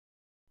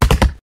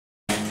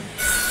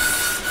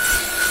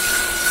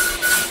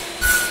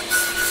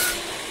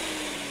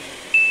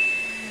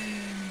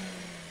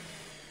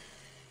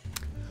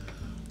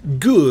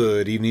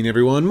Good evening,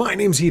 everyone. My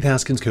name's Heath,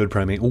 Haskins Code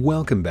Primate.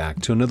 Welcome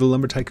back to another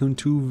Lumber Tycoon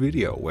 2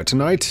 video. Where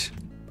tonight,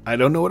 I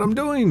don't know what I'm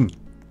doing.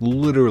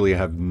 Literally, I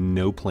have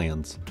no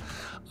plans.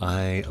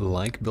 I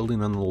like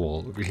building on the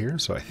wall over here,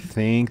 so I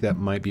think that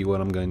might be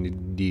what I'm going to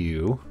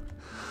do.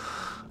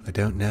 I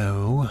don't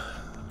know.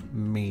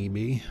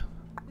 Maybe.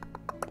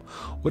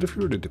 What if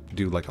we were to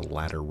do like a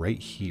ladder right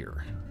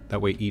here?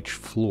 That way each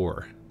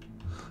floor.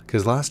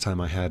 Because last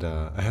time I had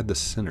the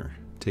center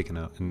taken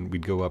out, and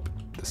we'd go up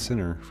the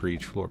center for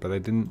each floor, but I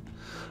didn't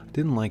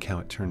like how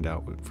it turned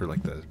out for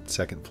like the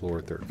second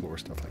floor, third floor,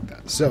 stuff like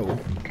that. So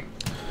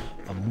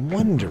I'm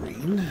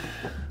wondering.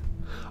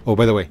 Oh,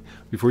 by the way,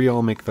 before you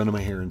all make fun of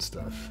my hair and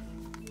stuff,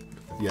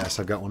 yes,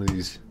 I've got one of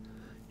these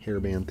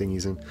hairband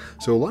thingies in.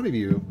 So a lot of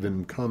you have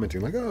been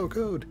commenting like, "Oh,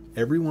 Code."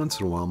 Every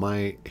once in a while,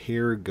 my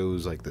hair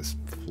goes like this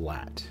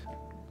flat,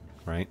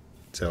 right?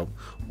 So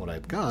what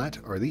I've got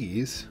are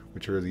these,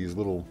 which are these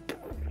little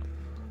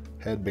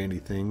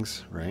headbandy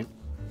things, right?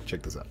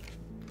 Check this out.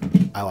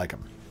 I like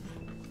them.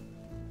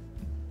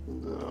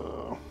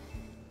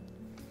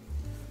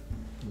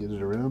 Get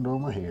it around all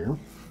my hair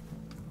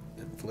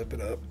and flip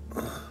it up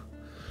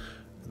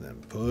and then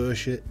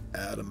push it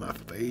out of my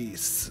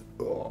face.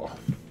 Oh,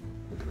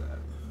 look at that.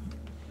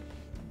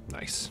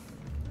 Nice.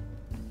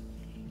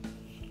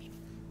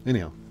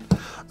 Anyhow,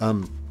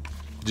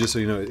 just so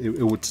you know,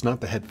 it's not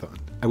the headphone.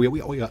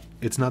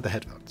 It's not the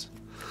headphones.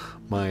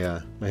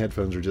 My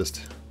headphones are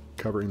just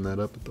covering that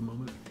up at the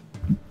moment.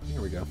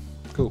 Here we go.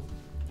 Cool.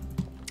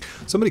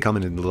 Somebody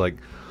commented like,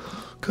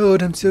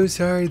 "Code, I'm so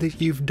sorry that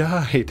you've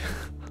died.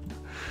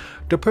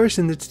 The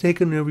person that's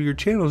taken over your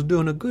channel is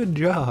doing a good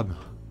job."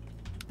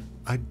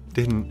 I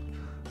didn't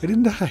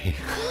die.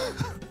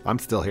 I'm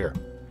still here.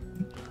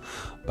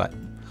 But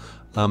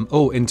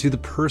oh, and to the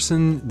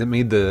person that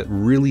made the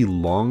really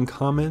long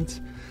comment,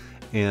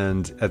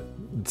 and at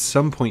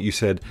some point you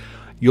said,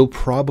 "You'll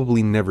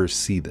probably never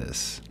see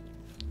this."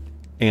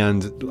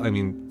 And I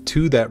mean,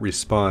 to that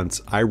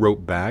response, I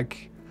wrote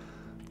back,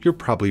 "You're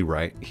probably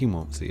right. He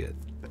won't see it."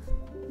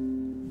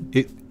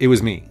 It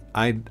was me.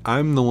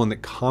 I'm the one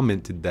that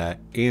commented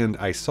that, and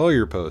I saw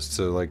your post.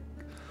 So like,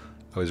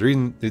 I was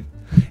reading it.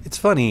 It's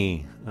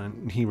funny.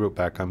 And he wrote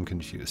back, "I'm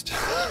confused."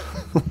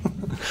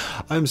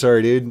 I'm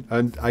sorry, dude.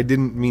 I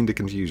didn't mean to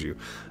confuse you.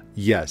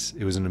 Yes,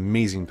 it was an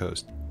amazing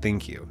post.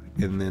 Thank you.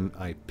 And then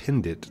I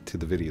pinned it to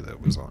the video that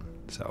it was on.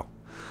 So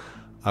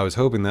I was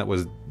hoping that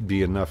would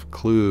be enough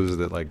clues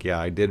that like, yeah,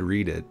 I did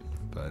read it,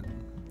 but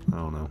I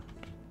don't know.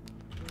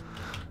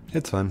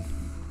 It's fun.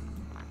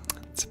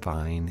 It's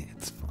fine.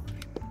 It's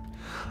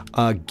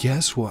fine.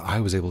 Guess what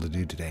I was able to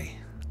do today?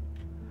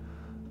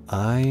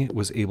 I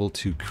was able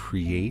to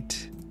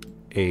create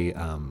a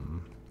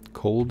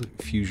cold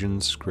fusion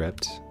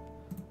script.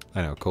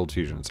 I know, cold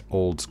fusion is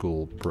old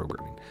school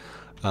programming.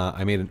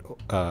 I made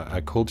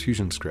a cold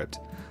fusion script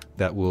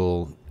that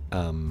will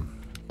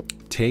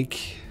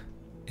take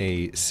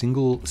a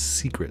single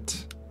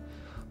secret.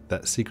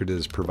 That secret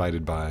is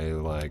provided by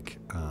like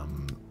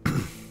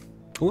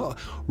well,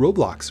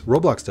 Roblox.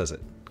 Roblox does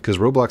it because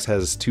Roblox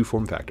has two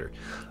form factor.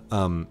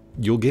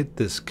 You'll get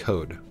this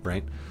code,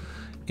 right?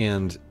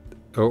 And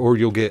or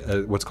you'll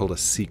get what's called a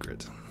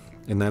secret,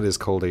 and that is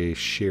called a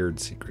shared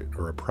secret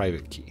or a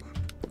private key.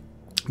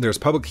 There's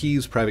public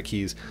keys, private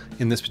keys.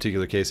 In this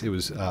particular case, it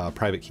was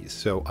private keys.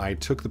 So I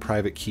took the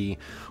private key,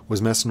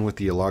 was messing with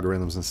the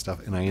logarithms and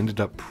stuff, and I ended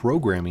up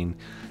programming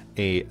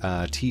a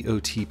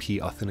TOTP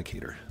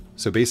authenticator.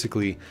 So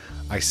basically,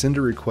 I send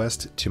a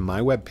request to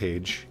my web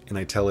page, and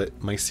I tell it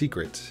my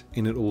secret,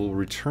 and it will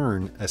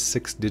return a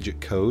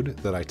 6-digit code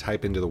that I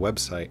type into the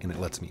website, and it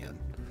lets me in.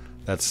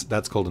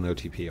 That's called an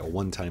OTP, a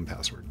one-time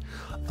password.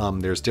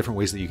 There's different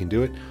ways that you can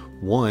do it.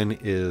 One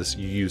is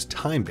you use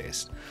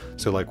time-based.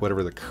 So like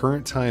whatever the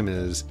current time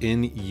is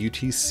in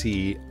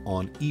UTC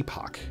on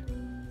epoch,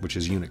 which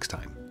is Unix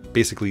time.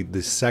 Basically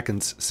the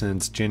seconds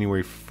since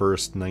January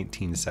 1st,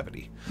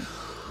 1970.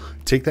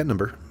 Take that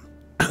number,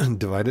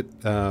 divide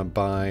it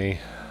by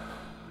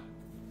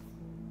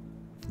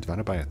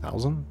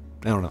 1,000?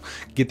 I don't know.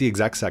 Get the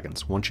exact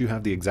seconds. Once you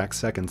have the exact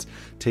seconds,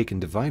 take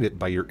and divide it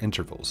by your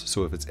intervals.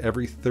 So if it's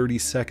every 30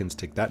 seconds,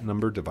 take that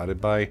number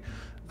divided by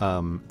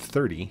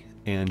 30,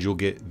 and you'll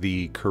get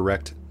the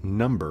correct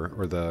number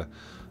or the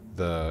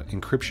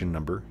encryption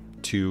number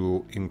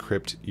to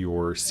encrypt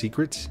your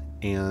secret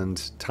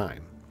and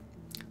time.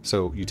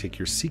 So you take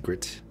your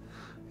secret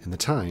and the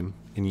time,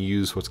 and you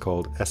use what's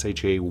called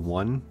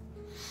SHA-1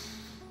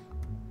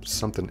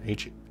 something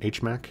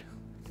HMAC.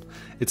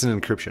 It's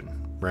an encryption,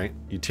 right?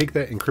 You take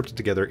that, encrypt it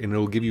together, and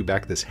it'll give you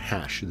back this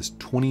hash, this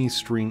 20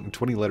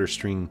 letter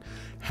string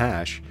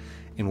hash.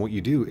 And what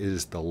you do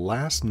is the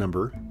last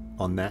number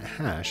on that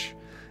hash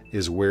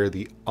is where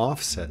the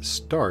offset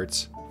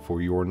starts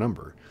for your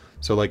number.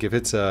 So like if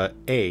it's a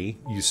A,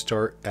 you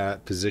start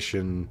at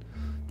position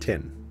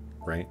 10,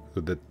 right?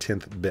 With the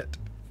 10th bit,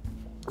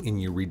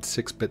 and you read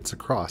 6 bits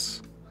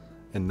across,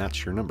 and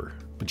that's your number.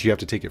 But you have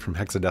to take it from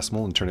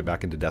hexadecimal and turn it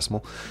back into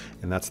decimal,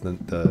 and that's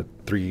the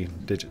 3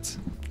 digits.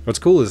 What's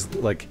cool is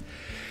like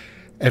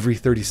every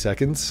 30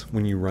 seconds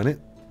when you run it,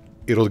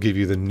 it'll give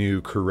you the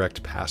new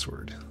correct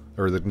password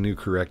or the new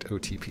correct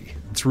OTP.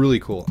 It's really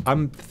cool.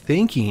 I'm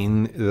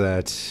thinking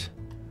that,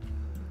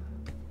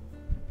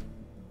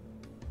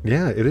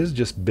 yeah, it is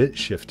just bit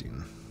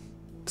shifting.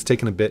 It's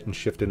taking a bit and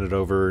shifting it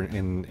over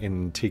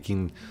and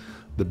taking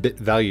the bit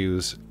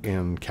values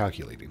and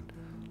calculating.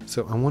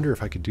 So I wonder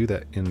if I could do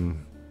that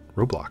in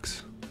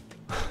Roblox.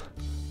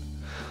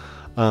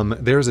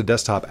 There's a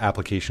desktop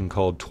application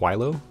called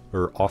Twilo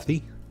or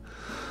Authy.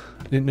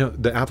 No,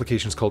 the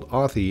application is called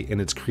Authy,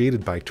 and it's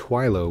created by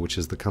Twilo, which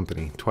is the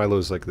company. Twilo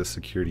is like the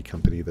security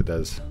company that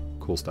does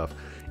cool stuff.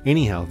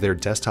 Anyhow, their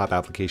desktop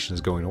application is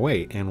going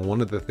away, and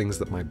one of the things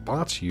that my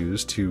bots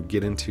use to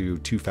get into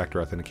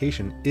two-factor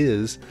authentication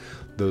is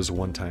those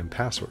one-time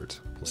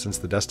passwords. Well, since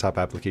the desktop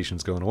application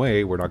is going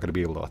away, we're not going to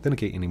be able to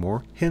authenticate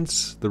anymore,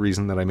 hence the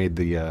reason that I made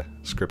the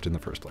script in the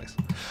first place.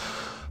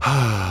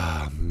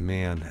 Ah,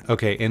 man.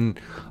 Okay, and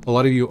a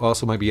lot of you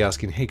also might be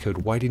asking, hey,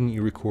 Code, why didn't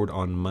you record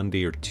on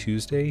Monday or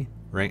Tuesday,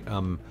 right?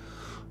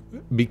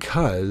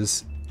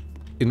 Because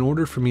in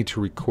order for me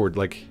to record,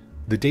 like,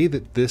 the day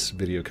that this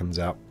video comes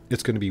out,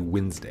 it's going to be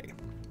Wednesday,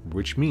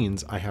 which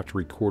means I have to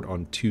record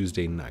on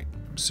Tuesday night.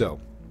 So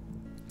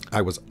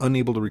I was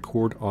unable to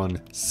record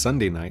on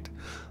Sunday night,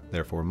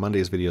 therefore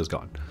Monday's video is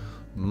gone.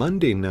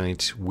 Monday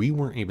night, we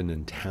weren't even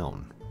in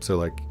town. So,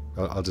 like,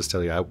 I'll just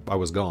tell you, I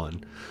was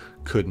gone.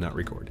 Could not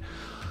record.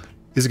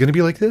 Is it going to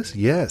be like this?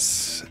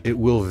 Yes, it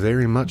will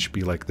very much be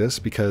like this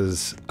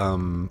because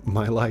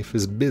my life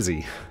is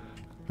busy,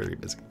 very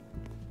busy.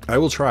 I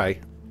will try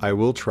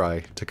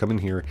to come in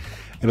here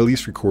and at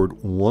least record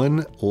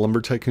one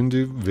Lumber Tycoon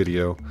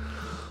video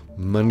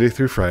Monday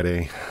through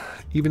Friday,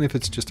 even if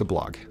it's just a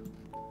blog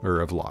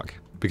or a vlog.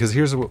 Because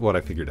here's what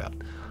I figured out.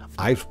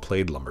 I've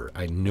played Lumber.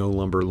 I know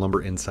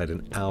Lumber inside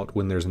and out.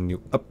 When there's a new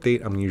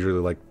update, I'm usually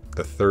like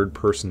the third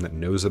person that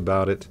knows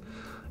about it.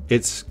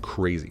 It's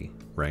crazy,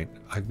 right?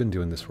 I've been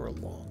doing this for a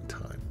long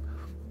time,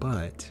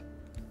 but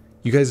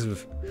you guys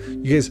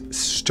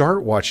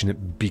start watching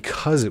it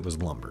because it was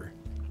Lumber.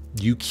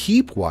 You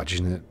keep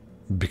watching it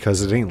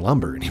because it ain't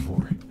Lumber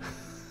anymore.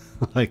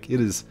 Like, it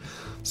is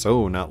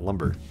so not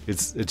Lumber.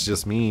 It's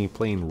just me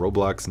playing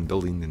Roblox and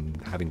building and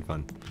having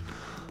fun.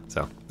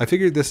 So I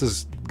figured this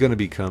is gonna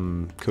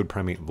become Code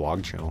Primate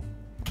vlog channel.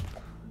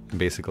 And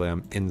basically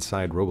I'm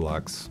inside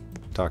Roblox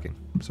talking.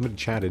 Somebody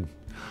chatted,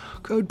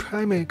 Code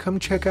Primate, come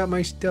check out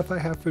my stuff I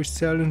have for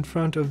sale in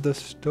front of the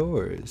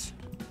stores.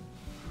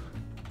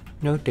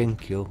 No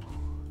thank you.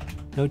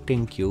 No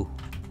thank you.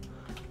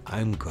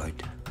 I'm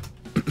good.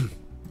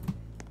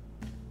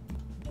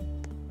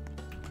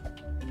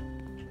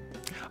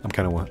 I'm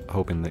kind of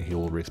hoping that he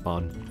will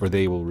respond, or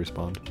they will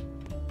respond.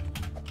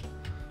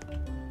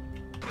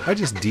 I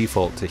just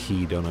default to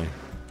he, don't I?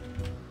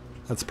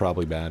 That's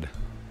probably bad.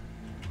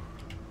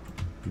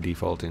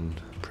 Defaulting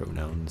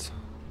pronouns.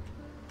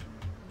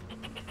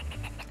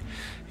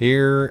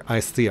 Here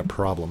I see a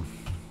problem.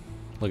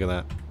 Look at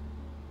that.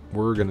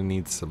 We're gonna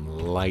need some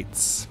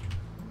lights.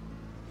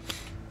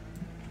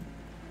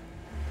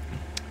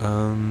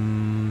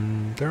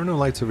 There are no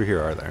lights over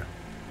here, are there?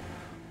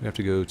 We have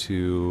to go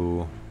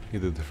to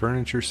either the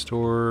furniture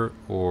store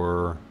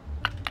or...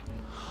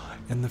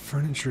 And the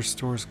furniture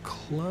store's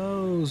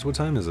closed. What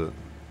time is it?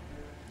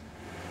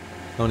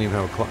 I don't even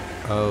have a clock.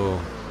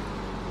 Oh.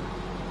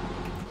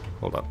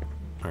 Hold up.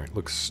 Alright,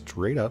 look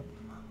straight up.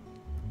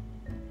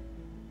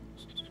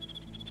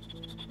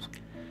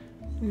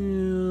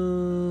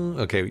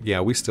 Okay, yeah,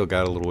 we still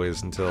got a little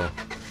ways until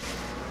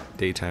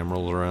daytime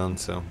rolls around,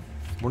 so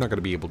we're not going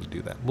to be able to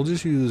do that. We'll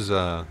just use,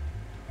 we'll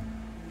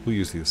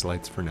use these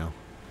lights for now.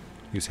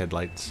 Use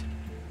headlights.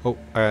 Oh,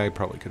 I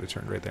probably could have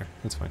turned right there.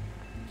 That's fine.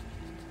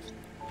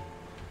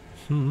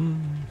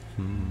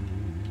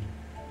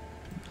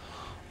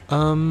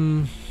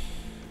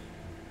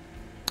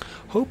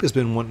 Hope has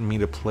been wanting me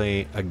to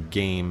play a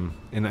game,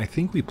 and I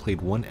think we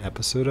played one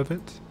episode of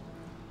it.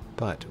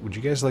 But would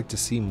you guys like to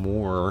see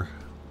more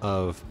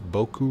of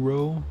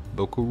Bokura?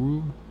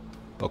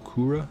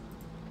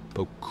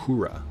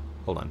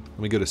 Hold on. Let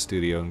me go to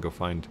studio and go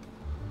find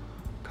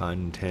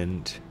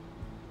content.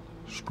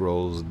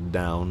 Scrolls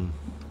down.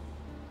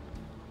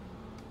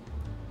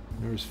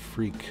 There's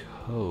free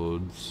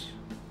codes.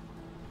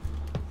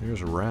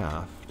 There's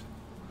Raft.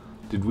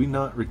 Did we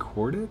not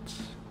record it?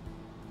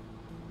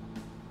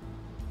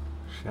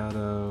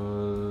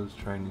 Shadows,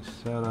 trying new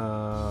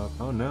setup.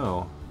 Oh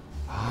no.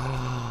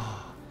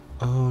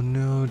 Oh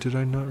no, did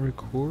I not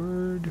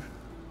record?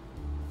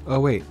 Oh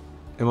wait,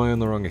 am I on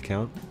the wrong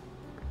account?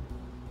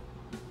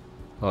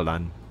 Hold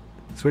on.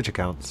 Switch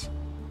accounts.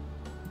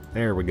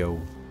 There we go.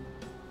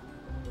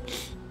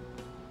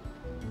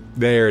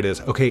 There it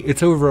is. Okay,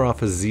 it's over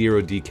off of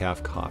Zero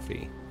Decaf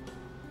Coffee.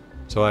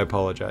 So I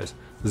apologize.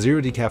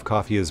 Zero Decaf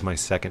Coffee is my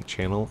second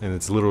channel, and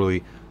it's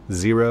literally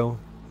Zero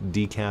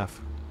Decaf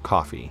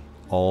Coffee.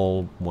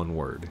 All one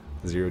word.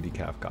 Zero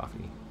Decaf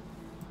Coffee.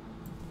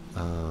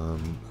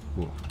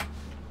 Ooh.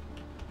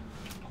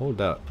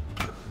 Hold up.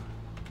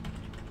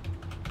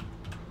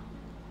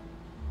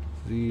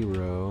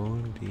 Zero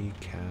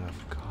Decaf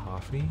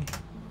Coffee.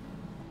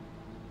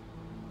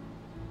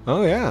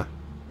 Oh yeah,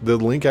 the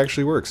link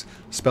actually works.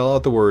 Spell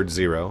out the word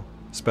 0.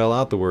 Spell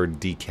out the word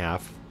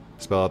decaf.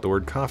 Spell out the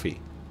word coffee.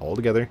 All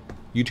together.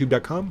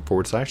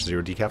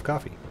 YouTube.com/0 decaf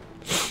coffee.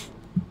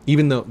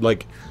 Even though,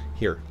 like,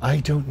 here, I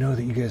don't know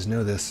that you guys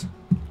know this.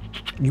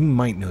 You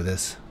might know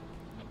this.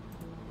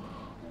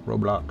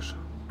 Roblox.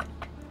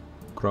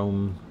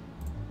 Chrome.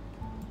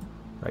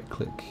 Right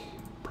click.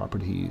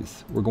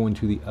 Properties. We're going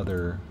to the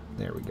other.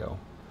 There we go.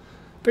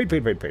 Fade.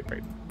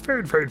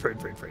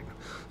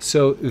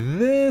 So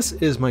this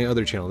is my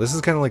other channel. This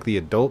is kind of like the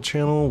adult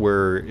channel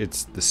where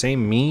it's the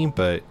same me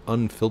but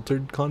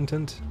unfiltered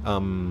content.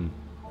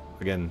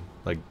 Again,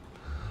 like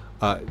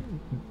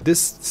this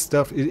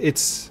stuff.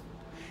 It's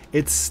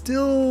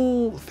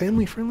still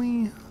family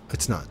friendly.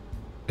 It's not.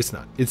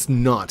 It's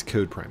not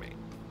Code Primate.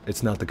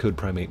 It's not the Code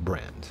Primate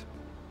brand.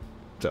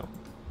 So,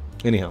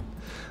 anyhow,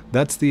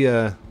 that's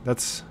the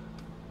that's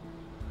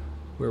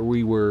where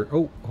we were.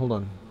 Oh, hold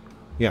on.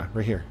 Yeah,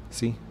 right here.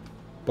 See?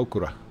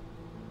 Bokura.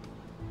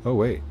 Oh,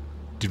 wait.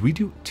 Did we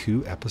do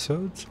 2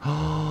 episodes?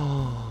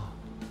 Oh.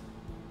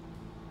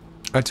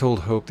 I told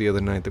Hope the other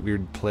night that we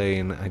would play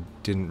and I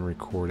didn't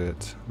record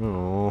it.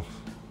 Oh.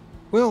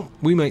 Well,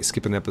 we might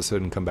skip an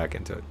episode and come back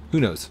into it. Who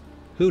knows?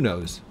 Who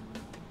knows?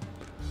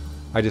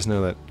 I just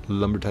know that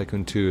Lumber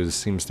Tycoon 2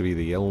 seems to be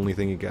the only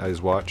thing you guys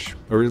watch.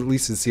 Or at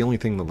least it's the only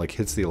thing that like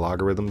hits the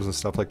algorithms and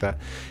stuff like that.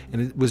 And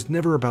it was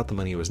never about the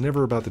money. It was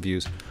never about the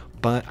views.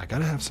 But I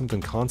gotta have something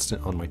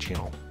constant on my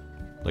channel.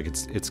 Like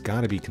it's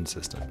gotta be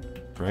consistent,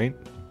 right?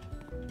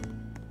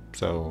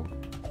 So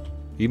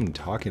even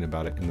talking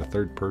about it in the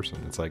third person,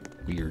 it's like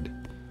weird.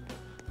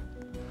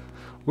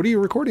 What are you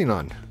recording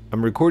on?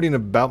 I'm recording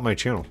about my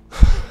channel.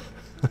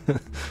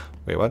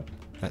 Wait, what?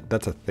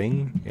 That's a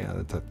thing? Yeah,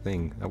 that's a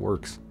thing. That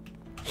works.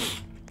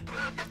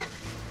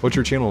 What's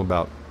your channel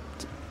about?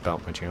 It's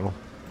about my channel.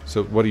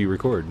 So what do you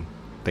record?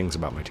 Things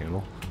about my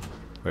channel.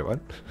 Wait, what?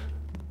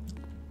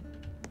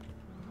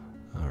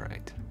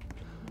 Alright.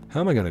 How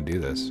am I going to do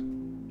this?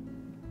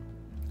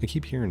 I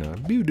keep hearing a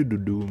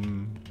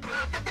doo-doo-doo-doom.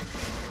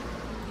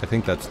 I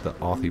think that's the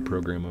Authy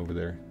program over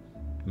there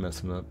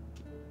messing up.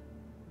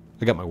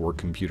 I got my work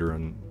computer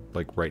on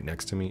like right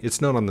next to me.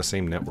 It's not on the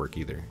same network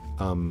either.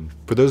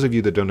 For those of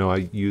you that don't know,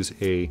 I use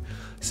a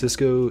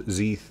Cisco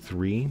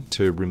Z3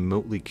 to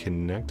remotely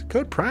connect.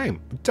 Code Prime,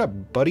 what's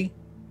up, buddy?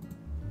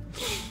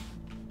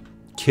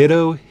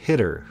 Kiddo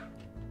Hitter.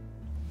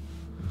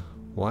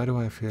 Why do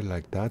I feel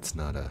like that's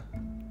not a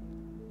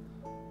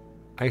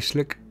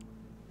Eislik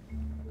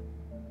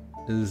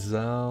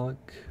Zalek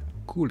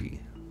Cooley?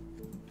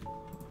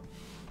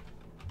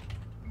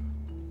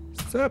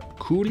 What's up,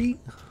 Cooley?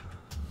 I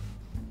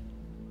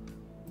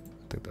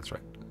think that's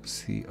right.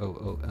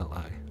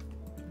 C-O-O-L-I.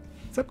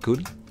 What's up,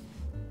 Cootie?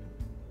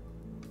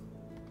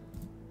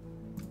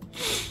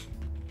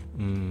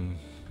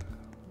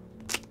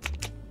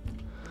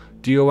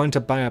 Do you want to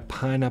buy a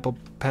pineapple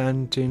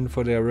painting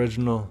for the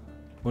original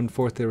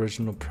 1/4 the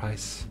original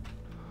price?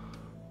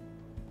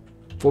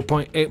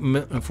 4.8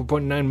 mil,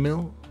 4.9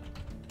 mil?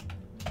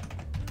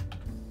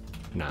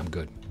 Nah, I'm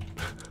good.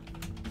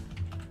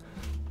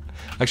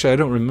 Actually, I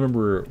don't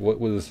remember what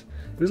was.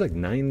 It was like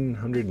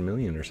 900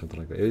 million or something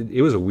like that.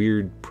 It was a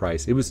weird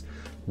price. It was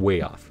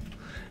way off.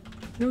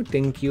 No,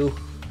 thank you.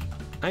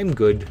 I'm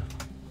good.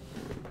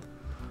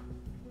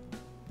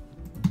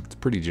 It's a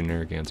pretty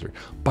generic answer.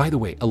 By the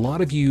way, a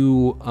lot of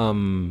you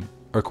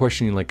are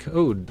questioning like,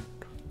 oh,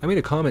 I made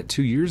a comment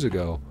 2 years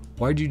ago.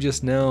 Why'd you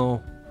just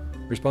now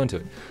respond to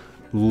it?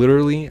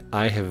 Literally,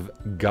 I have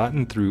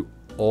gotten through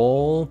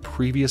all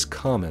previous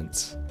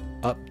comments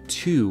up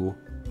to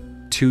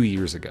 2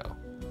 years ago.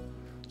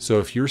 So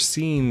if you're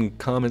seeing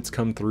comments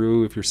come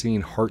through, if you're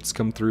seeing hearts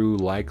come through,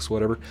 likes,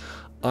 whatever,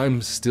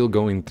 I'm still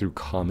going through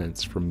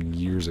comments from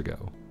years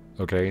ago.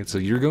 Okay, so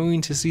you're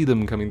going to see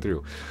them coming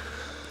through.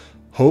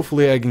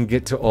 Hopefully I can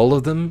get to all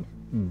of them,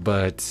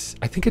 but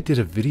I think I did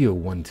a video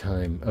one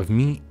time of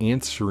me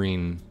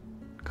answering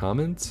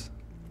comments.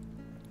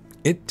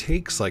 It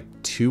takes like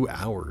 2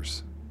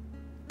 hours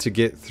to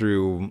get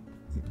through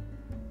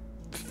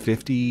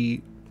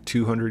 50,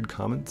 200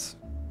 comments.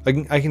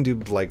 I can do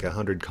like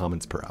 100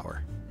 comments per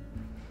hour.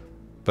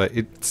 But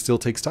it still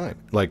takes time.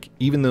 Like,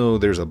 even though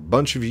there's a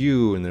bunch of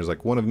you and there's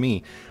like one of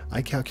me,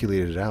 I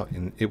calculated it out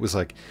and it was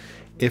like,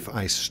 if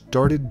I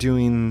started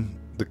doing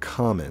the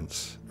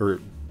comments,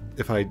 or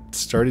if I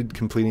started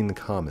completing the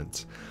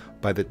comments,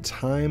 by the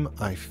time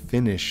I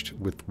finished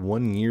with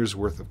 1 year's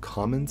worth of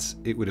comments,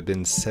 it would have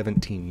been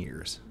 17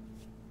 years.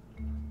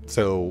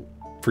 So,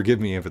 forgive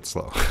me if it's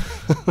slow.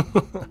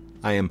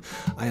 I am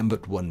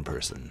but one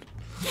person.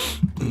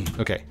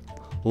 Okay.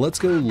 Let's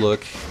go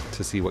look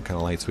to see what kind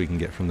of lights we can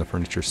get from the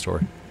furniture store.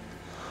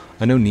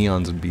 I know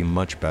neons would be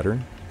much better,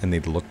 and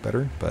they'd look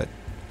better, but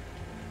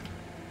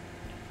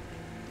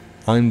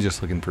I'm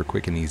just looking for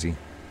quick and easy.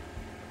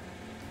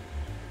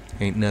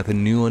 Ain't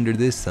nothing new under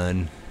this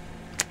sun.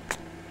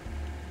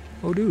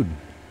 Oh, dude.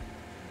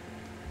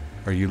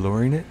 Are you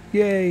lowering it?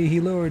 Yay,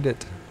 he lowered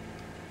it.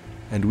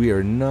 And we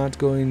are not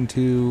going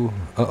to...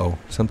 Uh-oh,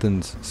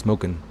 something's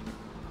smoking.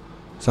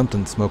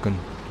 Something's smoking.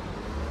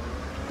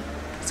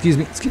 Excuse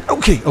me.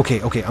 Okay.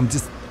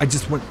 I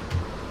just want.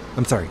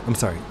 I'm sorry.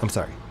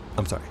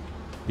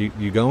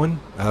 You going?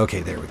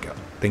 Okay, there we go.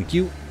 Thank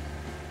you.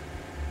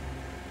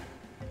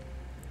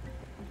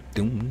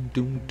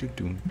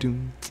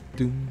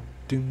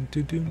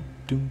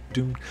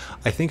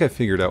 I think I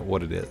figured out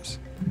what it is.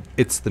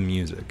 It's the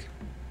music.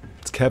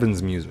 It's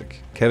Kevin's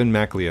music. Kevin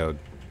MacLeod.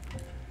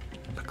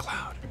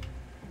 MacLeod.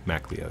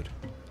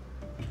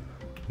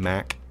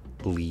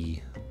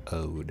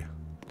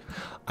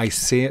 I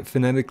say it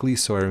phonetically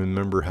so I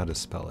remember how to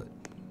spell it.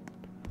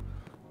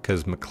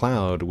 Because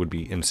MacLeod would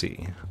be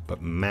MC,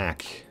 but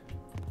Mac.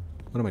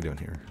 What am I doing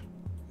here?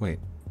 Wait.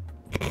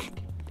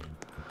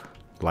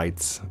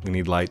 Lights. We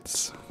need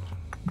lights.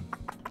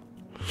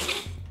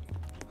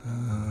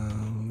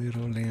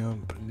 Little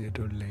lamp.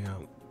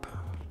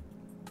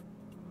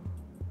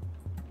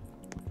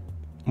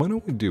 Why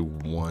don't we do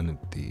one of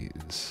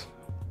these?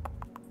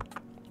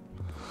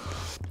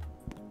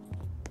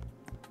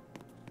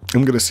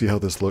 I'm gonna see how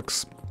this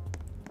looks.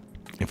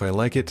 If I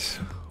like it,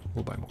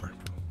 we'll buy more.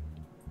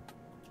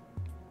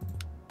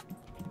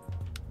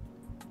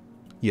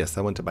 Yes,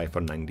 I want to buy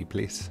for 90,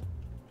 please.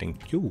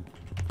 Thank you.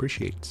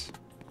 Appreciates.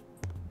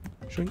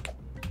 Shrink.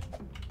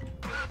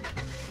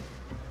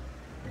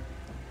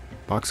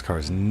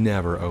 Boxcars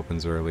never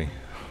opens early.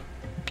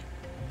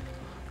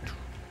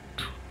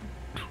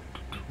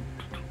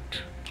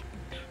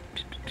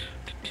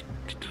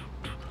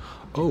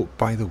 Oh,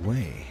 by the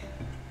way.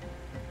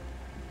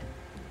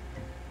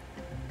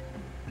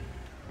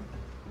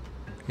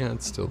 Yeah,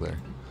 it's still there.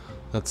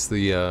 That's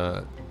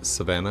the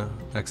Savannah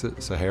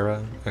exit,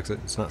 Sahara exit.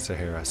 It's not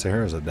Sahara.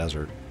 Sahara's a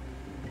desert.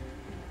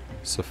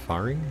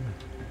 Safari?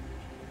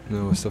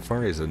 No,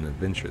 Safari is an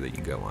adventure that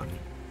you go on.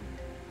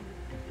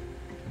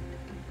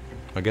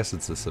 I guess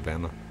it's the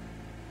Savannah.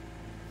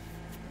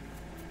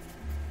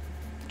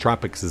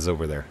 Tropics is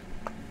over there.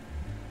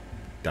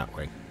 That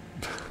way.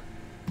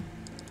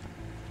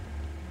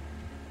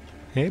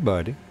 Hey,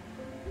 buddy.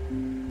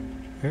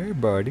 Hey,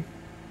 buddy.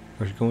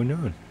 What's going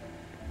on?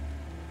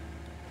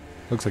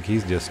 Looks like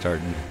he's just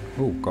starting.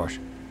 Oh, gosh.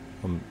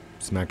 I'm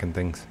smacking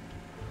things.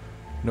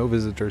 No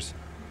visitors.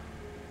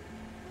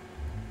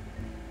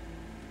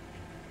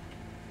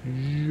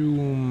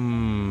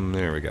 Zoom.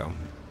 There we go.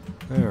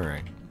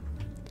 Alright.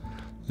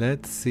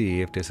 Let's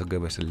see if this will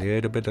give us a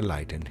little bit of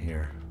light in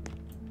here.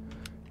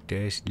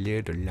 This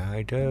little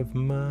light of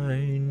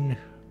mine,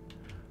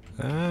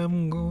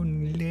 I'm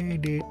gonna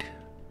let it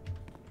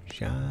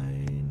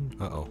shine.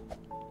 Uh-oh.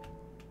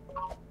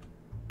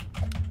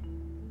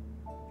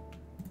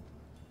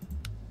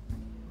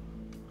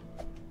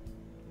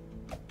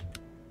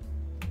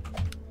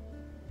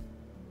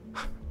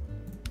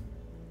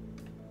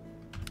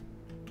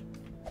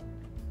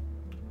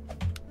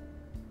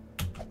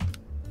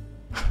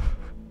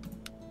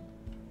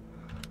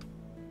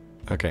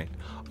 Okay.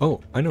 Oh,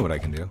 I know what I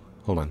can do.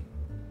 Hold on.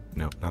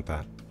 No, not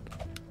that.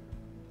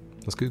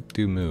 Let's go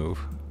do move.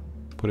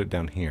 Put it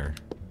down here.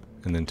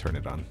 And then turn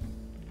it on.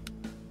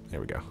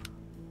 There we go.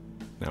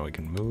 Now we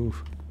can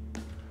move.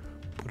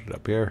 Put it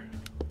up here.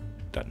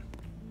 Done.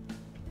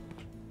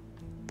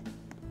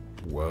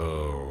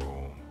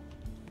 Whoa.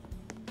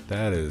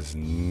 That is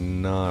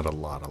not a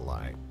lot of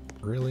light.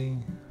 Really?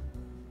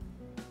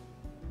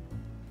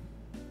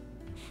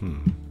 I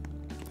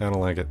don't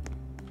like it.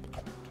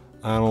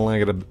 I don't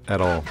like it at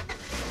all.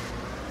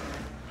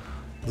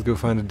 Let's go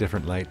find a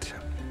different light.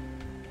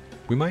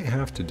 We might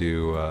have to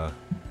do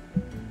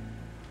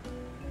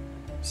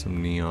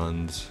some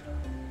neons.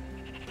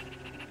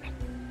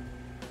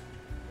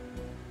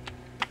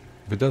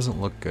 If it doesn't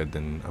look good,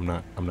 then I'm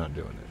not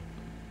doing it.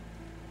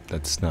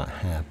 That's not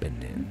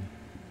happening.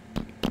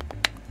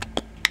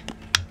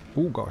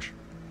 Oh gosh.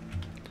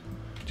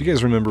 Do you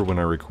guys remember when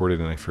I recorded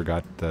and I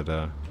forgot that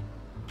the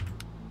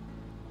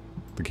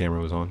camera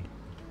was on?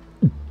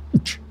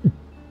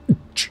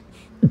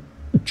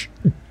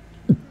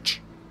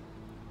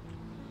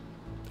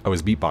 I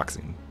was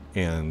beatboxing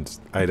and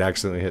I'd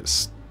accidentally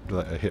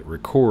hit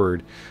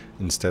record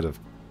instead of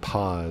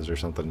pause or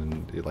something,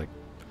 and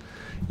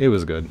it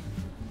was good.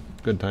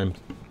 Good times.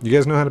 You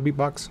guys know how to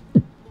beatbox?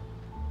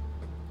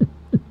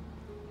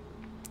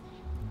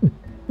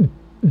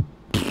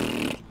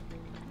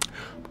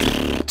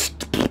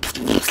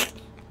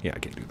 Yeah, I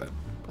can't do that.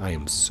 I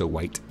am so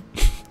white.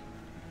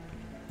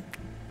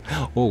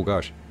 Oh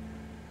gosh.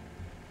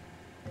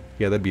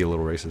 Yeah, that'd be a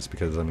little racist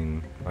because, I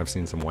mean, I've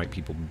seen some white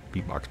people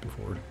beatbox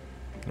before.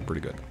 They're pretty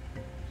good.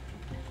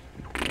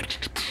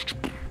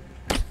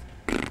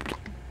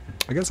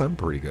 I guess I'm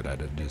pretty good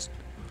at it, just...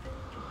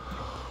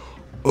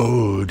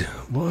 Ode.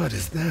 What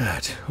is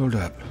that? Hold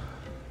up.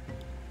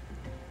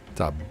 It's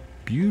a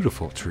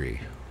beautiful tree.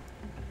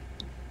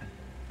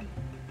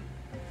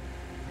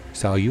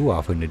 Saw you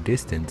off in the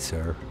distance,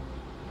 sir.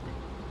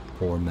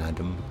 Or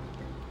madam.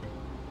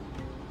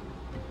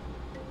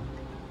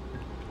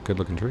 Good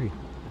looking tree.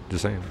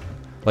 Just saying.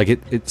 Like,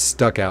 it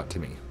stuck out to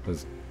me.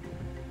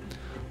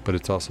 But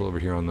it's also over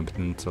here on the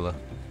peninsula.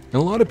 And a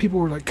lot of people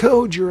were like,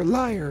 Code, you're a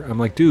liar. I'm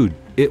like, dude,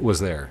 it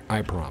was there.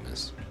 I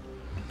promise.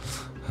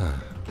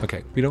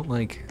 Okay, we don't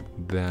like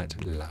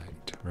that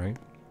light, right?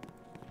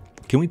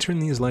 Can we turn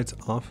these lights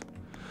off?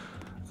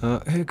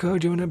 Hey, Cole,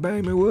 do you want to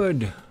buy my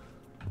wood?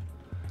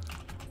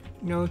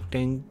 No,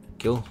 thank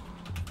you.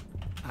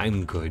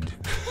 I'm good.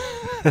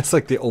 That's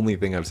like the only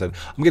thing I've said.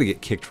 I'm gonna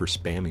get kicked for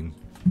spamming.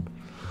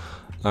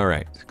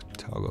 Alright,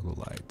 toggle the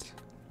light.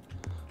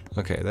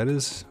 Okay, that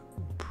is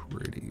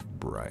pretty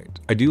bright.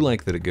 I do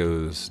like that it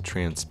goes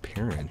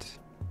transparent.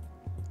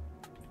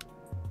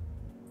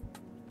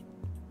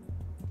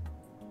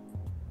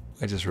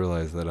 I just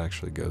realized that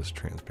actually goes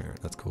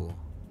transparent. That's cool.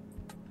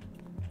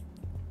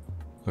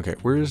 Okay,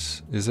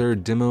 is there a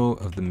demo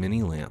of the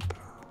mini lamp?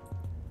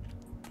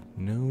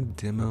 No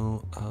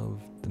demo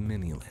of the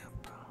mini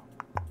lamp.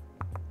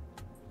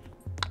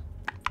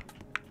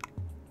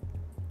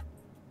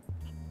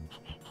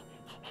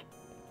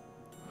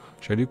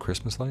 Should I do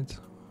Christmas lights?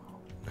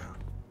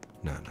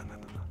 No.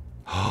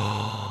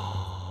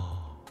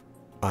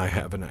 I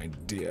have an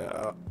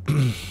idea.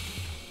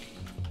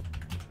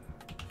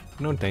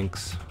 No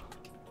thanks.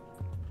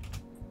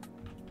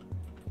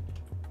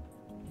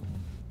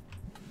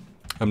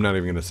 I'm not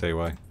even gonna say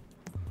why.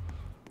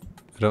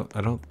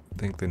 I don't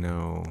think they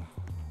know.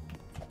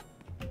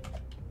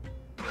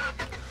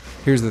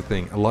 Here's the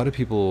thing, a lot of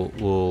people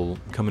will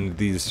come into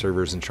these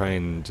servers and try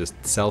and just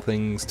sell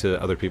things to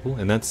other people,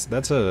 and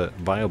that's a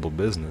viable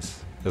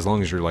business, as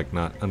long as you're like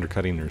not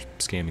undercutting or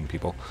scamming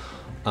people.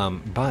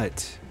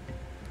 But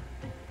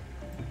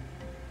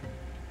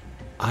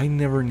I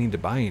never need to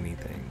buy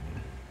anything.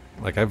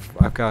 Like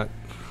I've got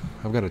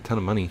a ton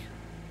of money.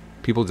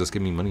 People just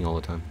give me money all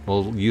the time.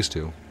 Well, used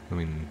to. I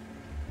mean,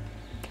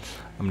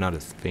 I'm not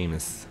as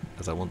famous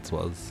as I once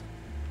was.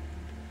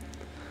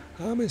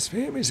 I'm as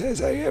famous as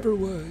I ever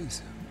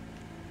was.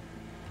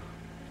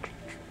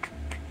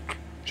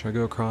 Should I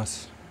go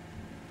across?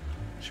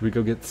 Should we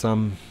go get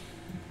some?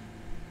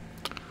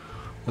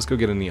 Let's go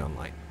get a neon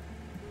light.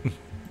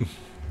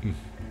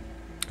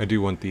 I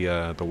do want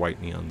the white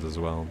neons as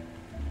well.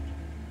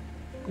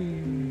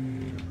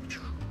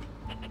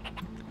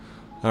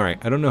 All right,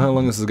 I don't know how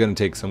long this is gonna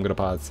take, so I'm gonna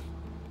pause.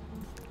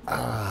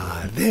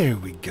 Ah, there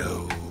we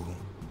go.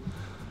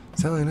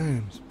 Selling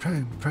items,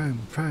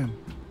 prime.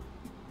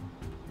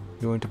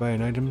 You want to buy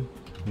an item?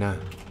 Nah,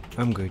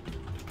 I'm good.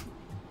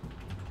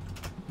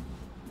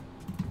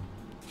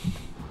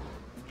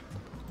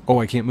 Oh,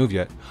 I can't move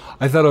yet.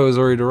 I thought I was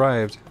already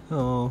arrived.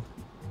 Oh.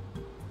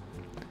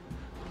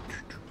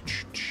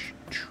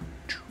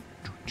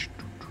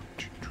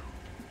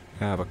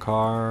 I have a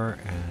car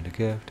and a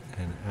gift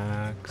and an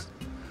axe.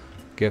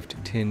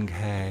 Gift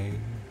 10K.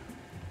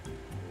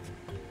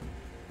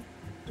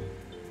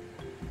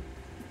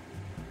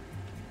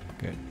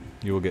 Good.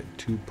 You will get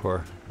 2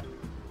 per.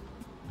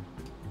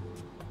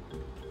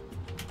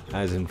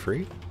 As in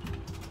free?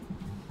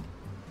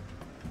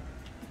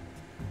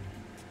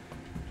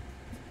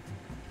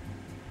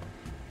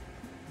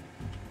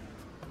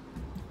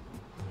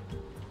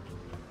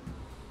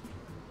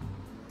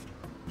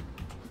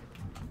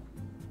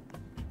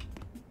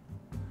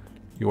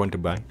 You want to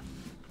buy?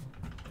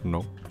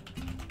 No.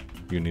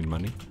 You need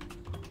money?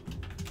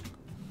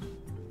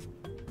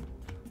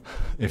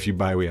 If you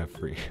buy, we have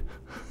free.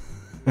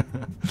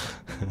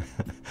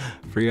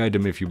 Free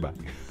item if you buy.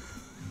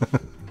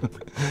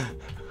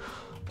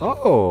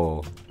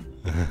 Oh!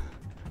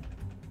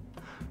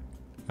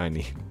 I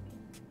need...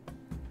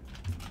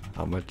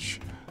 How much?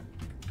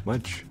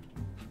 Much?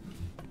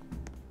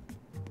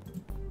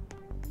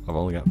 I've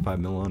only got 5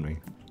 mil on me.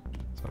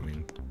 So, I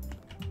mean,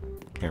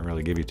 can't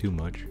really give you too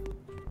much.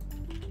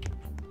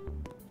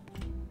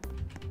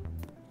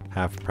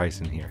 Half price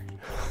in here.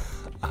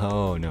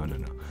 Oh, no.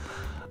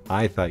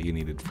 I thought you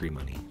needed free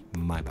money.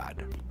 My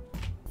bad.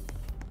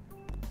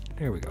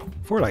 There we go.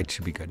 4 lights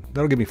should be good.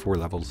 That'll give me 4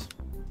 levels.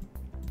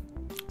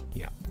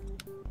 Yeah.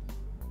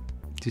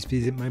 Just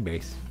visit my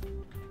base.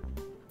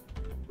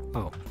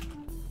 Oh.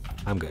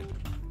 I'm good.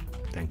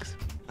 Thanks.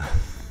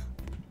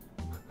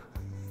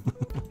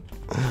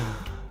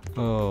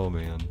 Oh,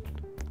 man.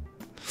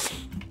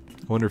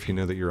 I wonder if you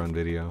know that you're on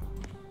video.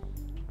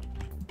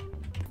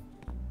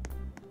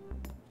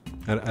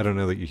 I don't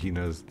know that he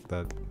knows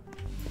that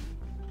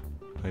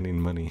I need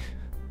money.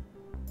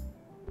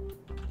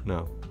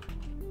 No.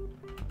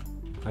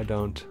 I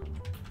don't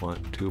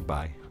want to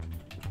buy.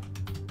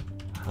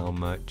 How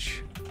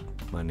much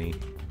money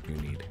you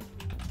need?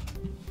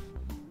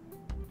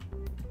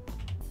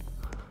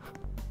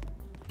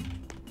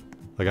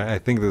 Like I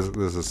think this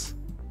is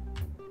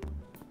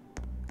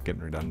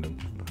getting redundant.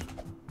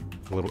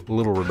 A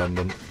little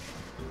redundant.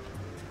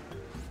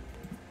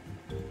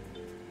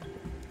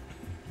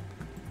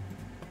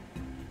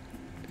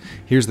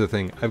 Here's the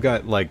thing, I've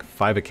got like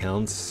 5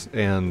 accounts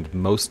and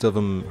most of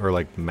them are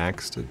like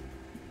maxed at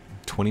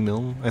 20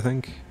 mil, I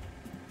think.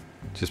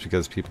 Just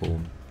because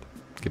people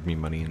give me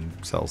money and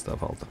sell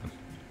stuff all the time.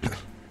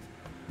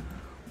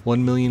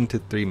 1 million to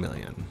 3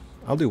 million.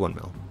 I'll do 1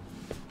 mil.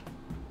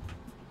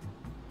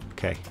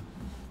 Okay.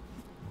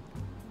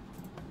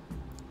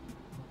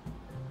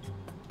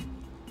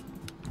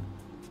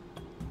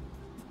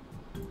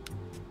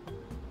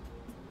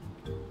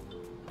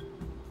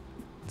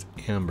 It's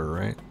Amber,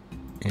 right?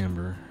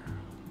 Amber.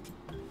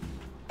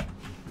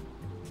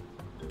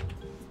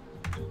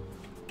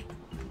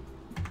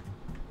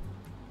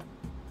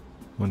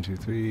 One, two,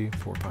 three,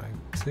 4, 5,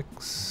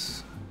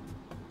 6.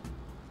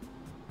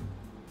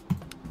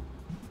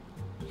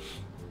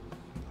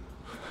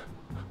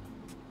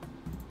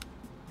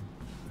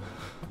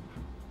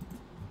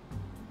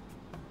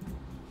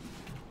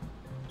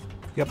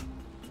 Yep.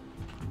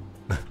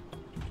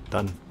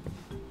 Done.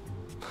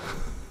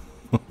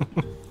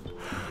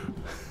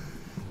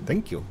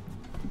 Thank you.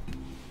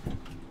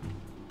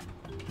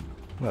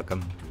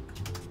 Welcome.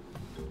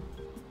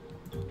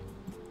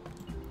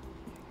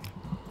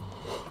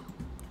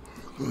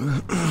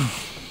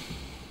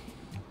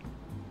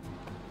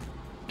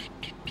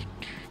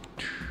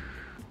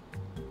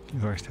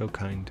 You are so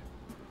kind.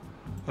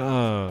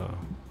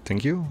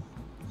 Thank you.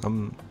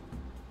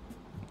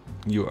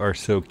 You are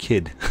so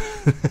kid.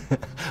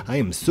 I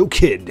am so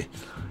kid.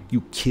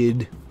 You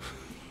kid.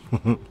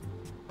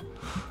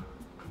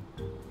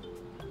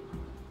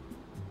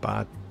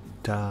 Bata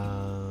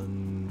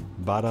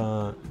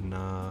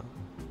na.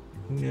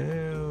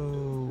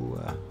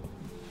 No.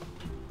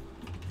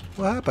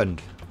 What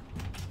happened?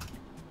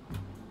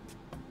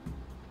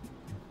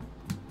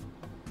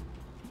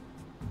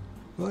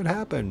 What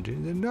happened?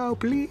 No,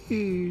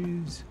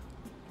 please.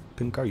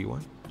 Pink car you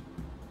want?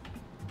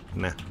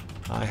 Nah.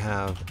 I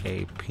have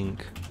a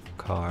pink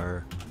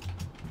car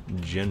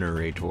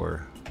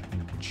generator.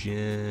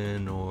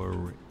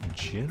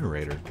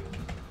 Generator.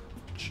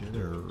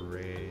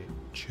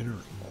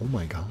 Oh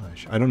my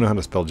gosh. I don't know how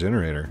to spell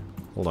generator.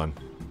 Hold on.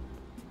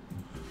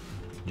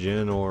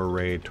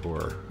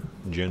 Generator.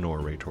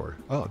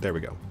 Oh, there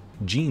we go.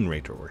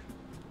 Generator.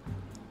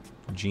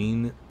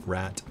 Gene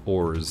rat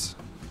ores.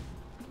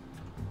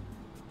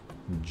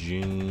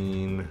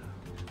 Gene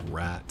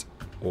rat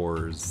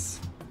ores.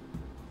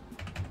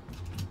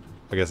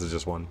 I guess it's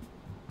just one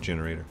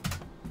generator.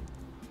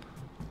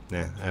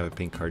 Nah, I have a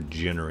pink card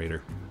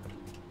generator.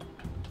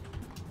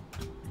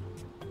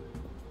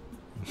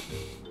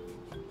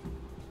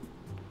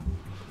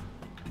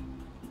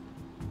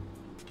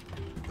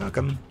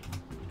 Welcome.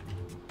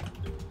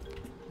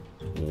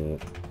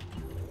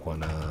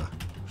 Wanna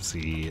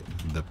see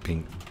the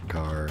pink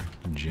car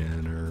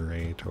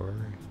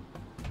generator?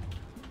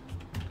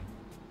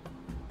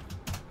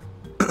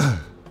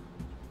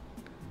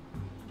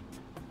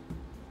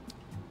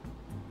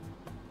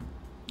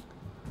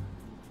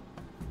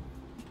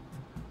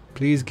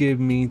 Please give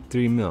me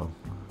 3 mil.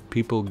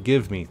 People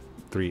give me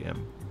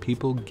 3M.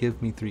 People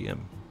give me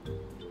 3M. Do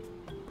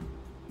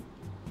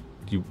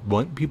you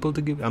want people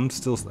to give? I'm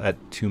still at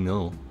 2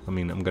 mil. I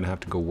mean, I'm gonna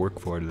have to go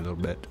work for it a little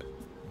bit.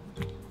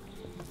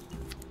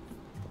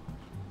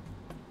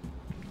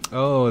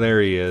 Oh, there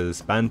he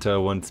is.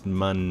 Banta wants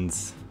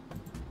muns.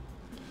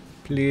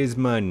 Please,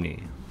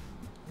 money.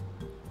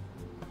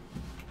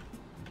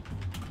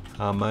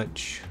 How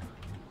much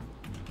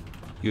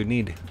you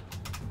need?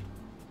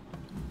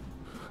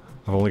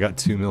 I've only got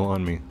 2 mil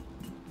on me.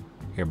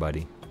 Here,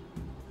 buddy.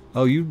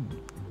 Oh, you're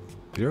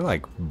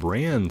like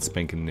brand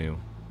spanking new.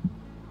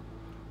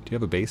 Do you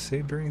have a base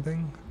saved or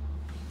anything?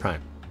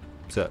 Prime.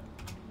 Set.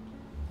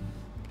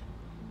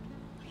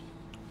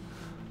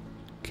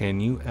 Can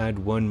you add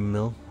 1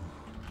 mil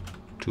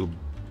to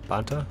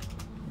Banta?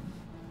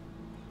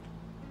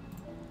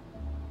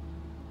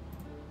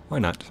 Why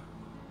not?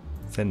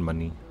 Send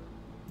money.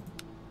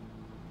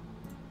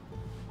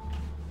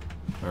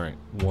 Alright,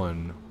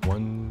 1,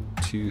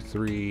 2,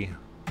 3,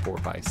 4,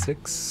 5,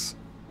 6.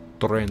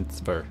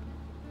 Transfer.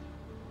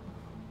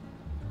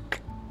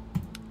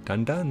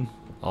 Done.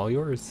 All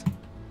yours.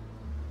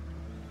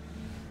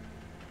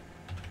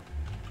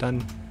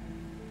 Done.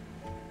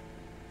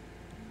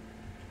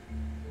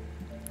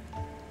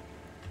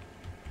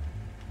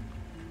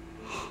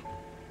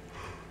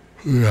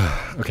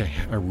 Okay,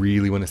 I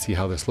really want to see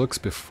how this looks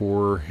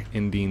before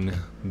ending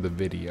the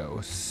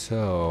video.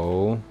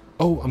 So,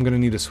 oh, I'm gonna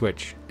need a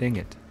switch. Dang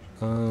it.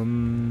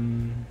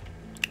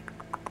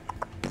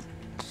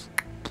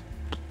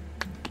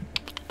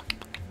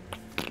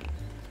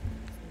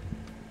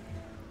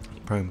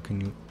 Prime,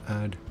 can you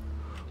add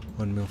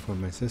 1 mil for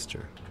my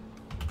sister?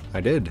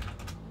 I did.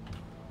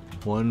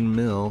 1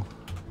 mil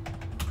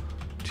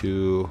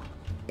to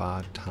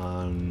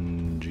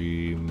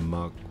Batanji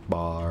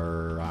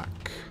Mukbarak.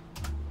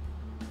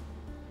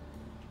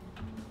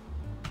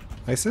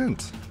 I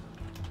sent.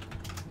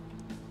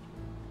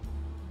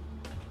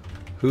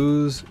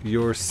 Who's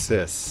your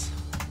sis?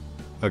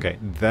 Okay,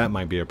 that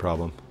might be a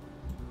problem.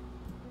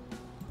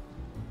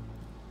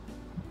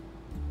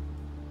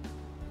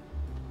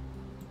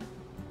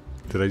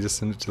 Did I just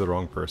send it to the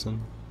wrong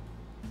person?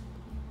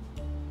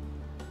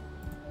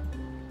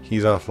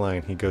 He's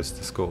offline. He goes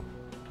to school.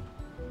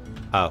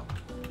 Oh.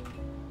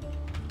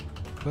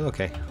 Well,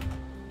 okay.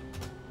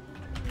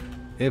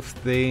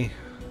 If they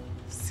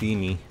see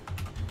me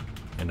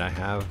and I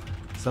have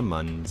some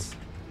muns,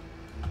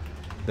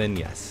 then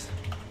yes.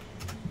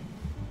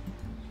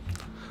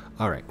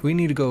 Alright, we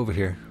need to go over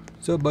here.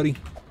 So, buddy.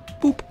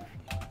 Boop.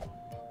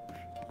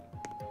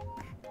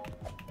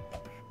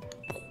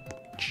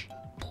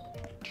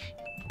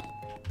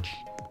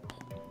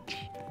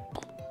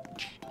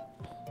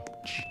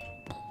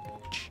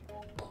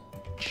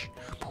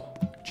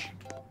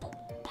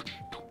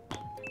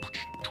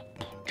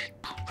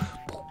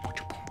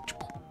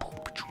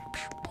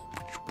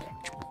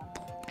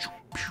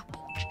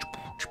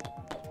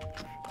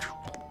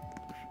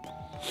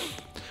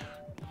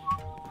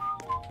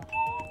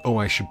 Oh,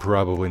 I should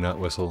probably not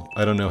whistle.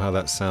 I don't know how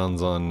that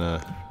sounds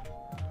on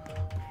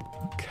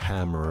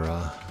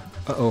camera.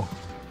 Uh-oh.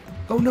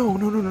 Oh, no,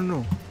 no, no, no,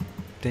 no.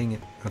 Dang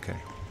it. Okay,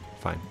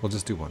 fine. We'll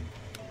just do one.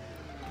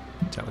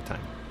 Chat with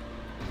time.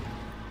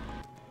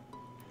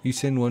 You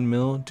send 1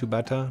 mil to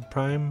Bata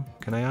Prime,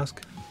 can I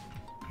ask?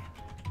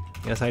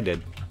 Yes, I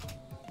did.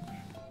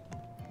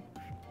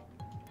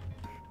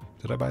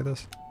 Did I buy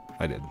this?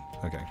 I did.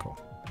 Okay, cool.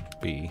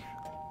 B.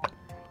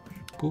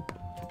 Boop.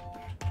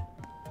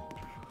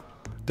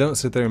 Don't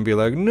sit there and be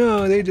like,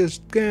 no, they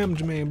just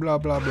scammed me, blah,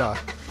 blah, blah.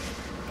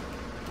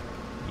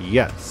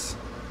 Yes.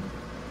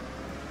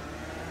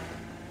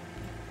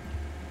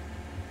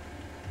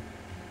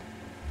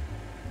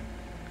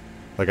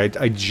 Like,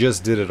 I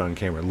just did it on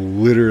camera.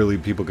 Literally,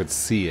 people could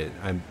see it.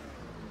 I'm...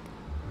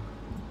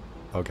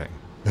 Okay.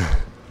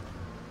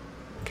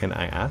 Can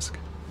I ask?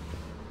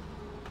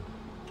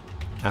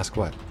 Ask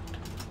what?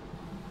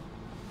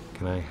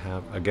 Can I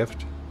have a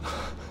gift?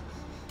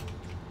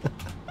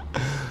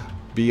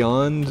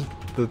 Beyond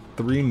the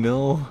 3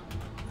 mil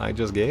I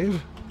just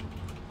gave?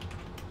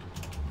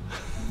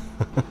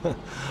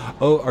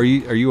 Oh, are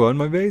you on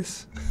my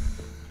base?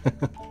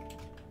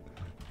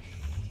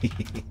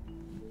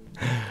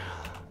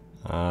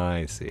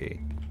 I see.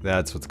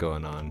 That's what's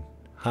going on.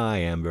 Hi,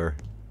 Amber.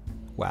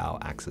 Wow,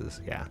 axes.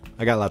 Yeah,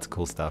 I got lots of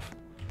cool stuff.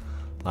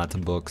 Lots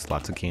of books,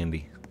 lots of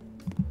candy.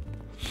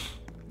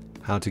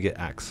 How to get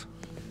axe?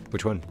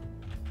 Which one?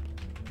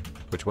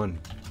 Which one?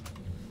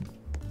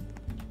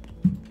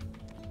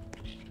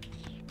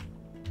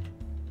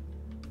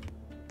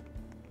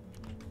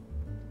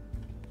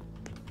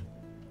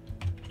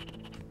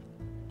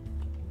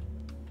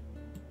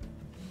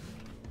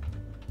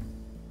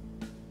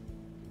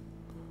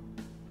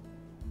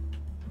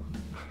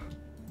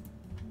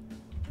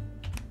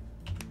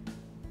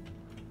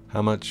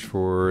 How much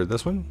for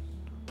this one?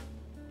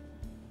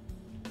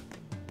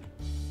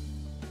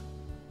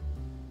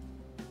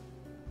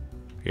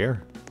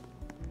 Here.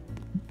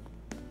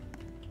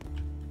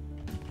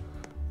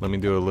 Let me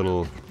do a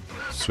little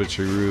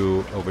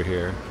switcheroo over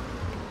here.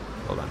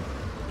 Hold on.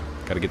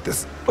 Gotta get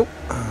this. Oh!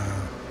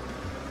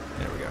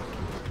 There we go.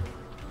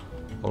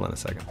 Hold on a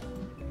second.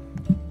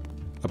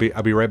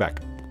 I'll be right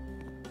back.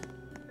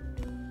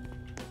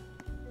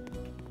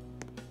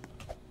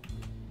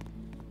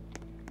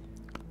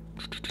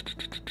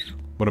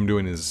 What I'm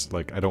doing is,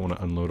 like, I don't want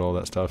to unload all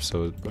that stuff,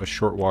 so a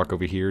short walk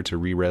over here to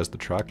re-res the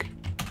truck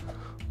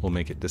will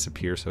make it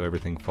disappear so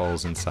everything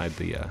falls inside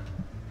the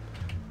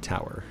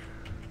tower.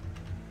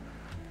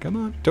 Come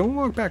on, don't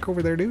walk back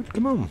over there, dude.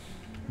 Come on,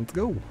 let's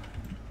go.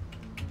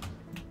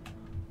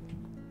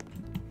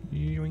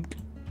 Yoink.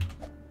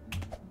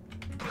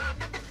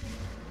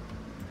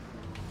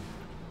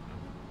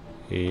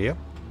 Yep.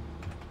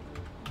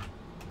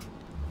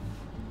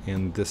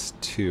 And this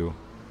too.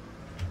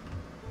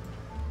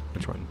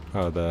 Which one?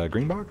 Oh, the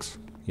green box?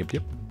 Yep,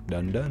 yep.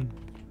 Done, done.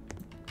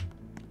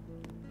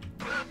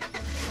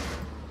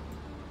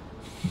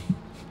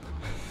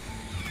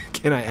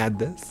 Can I add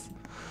this?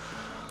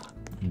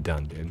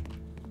 Done, dude.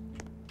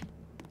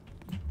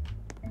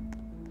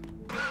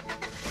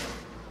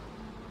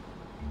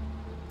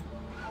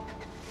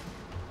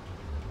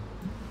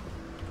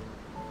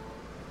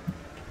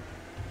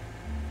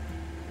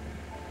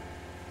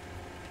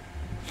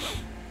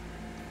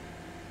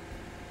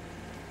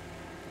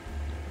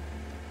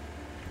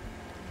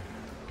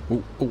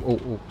 Oh, oh, oh,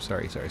 oh,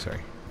 sorry, sorry, sorry.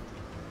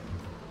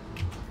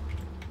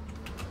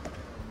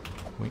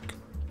 Wink.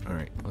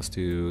 Alright, let's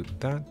do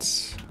that,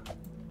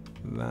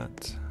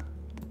 that,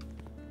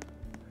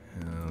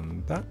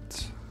 and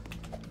that.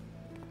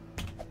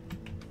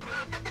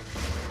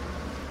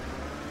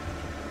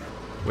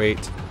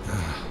 Wait.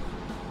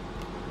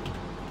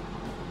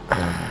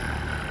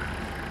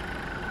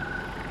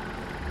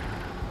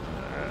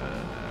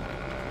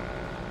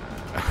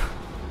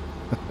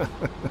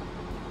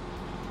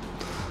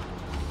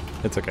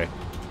 It's okay.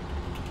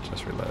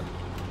 Just reload.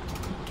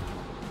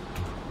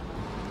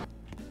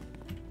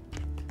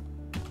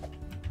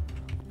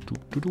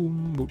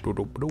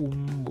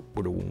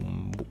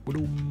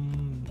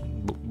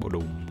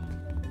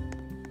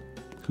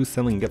 Who's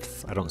selling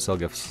gifts? I don't sell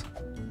gifts.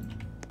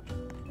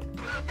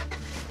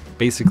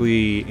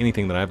 Basically,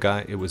 anything that I've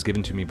got, it was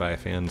given to me by a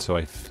fan, so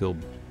I feel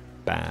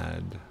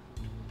bad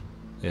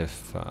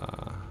if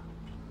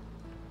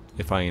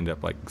I end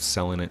up like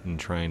selling it and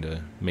trying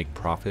to make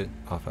profit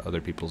off of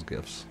other people's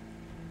gifts.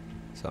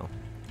 So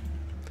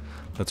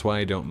that's why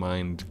I don't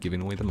mind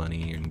giving away the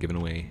money and giving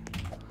away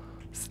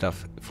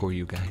stuff for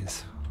you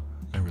guys.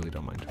 I really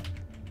don't mind.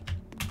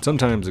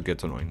 Sometimes it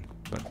gets annoying,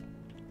 but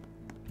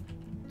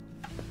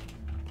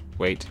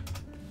wait.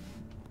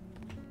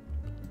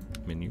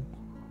 Menu.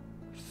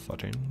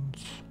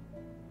 Settings.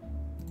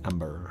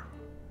 Amber.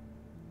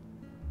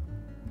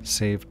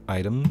 Save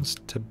items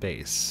to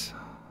base.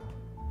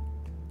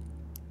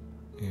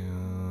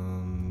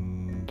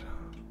 And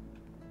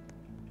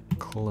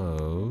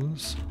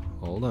close.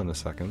 Hold on a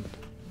second.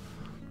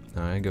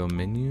 Now I go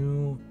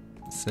menu,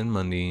 send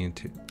money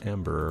to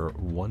Amber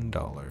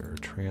 $1.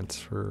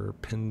 Transfer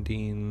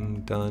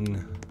pending,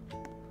 done.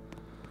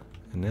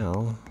 And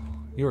now,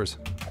 yours.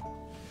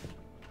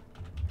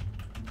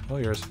 All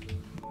yours.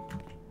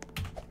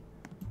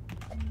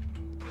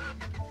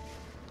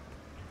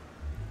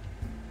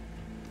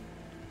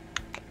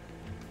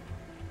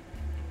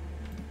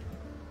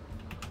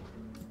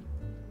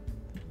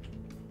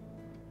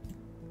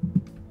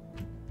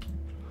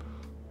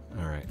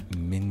 All right,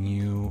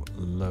 menu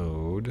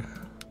load.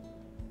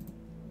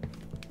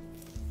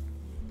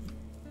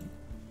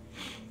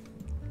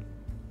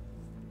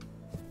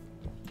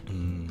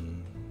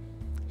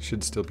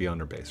 Should still be on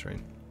her base,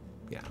 right?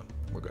 Yeah,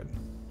 we're good.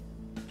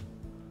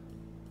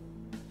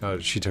 Oh,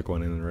 she took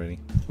one in already.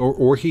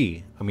 Or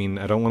he. I mean,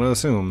 I don't want to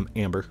assume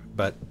Amber,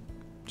 but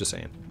just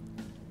saying.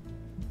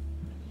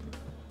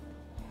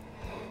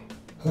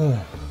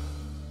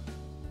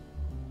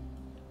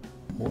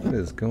 What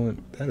is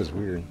going... That is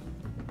weird.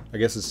 I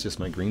guess it's just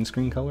my green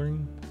screen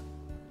coloring.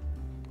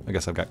 I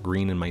guess I've got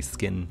green in my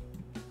skin.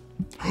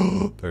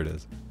 There it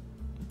is.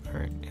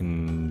 Alright,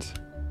 and...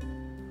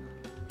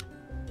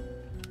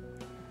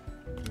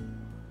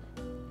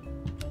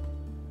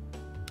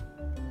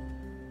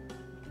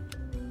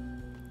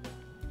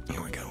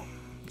 Here we go.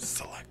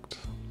 Select.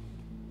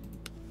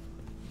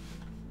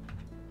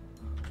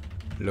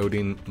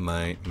 Loading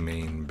my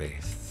main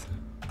base.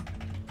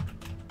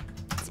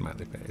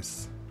 Smiley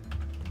face.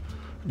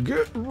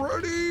 Get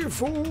ready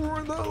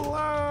for the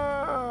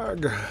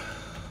lag!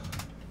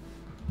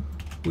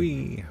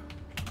 Wee.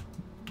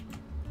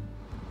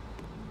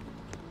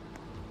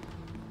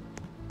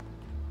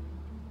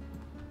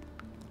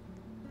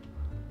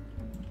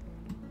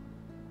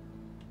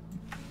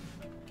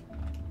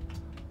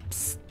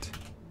 Psst.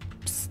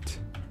 Psst.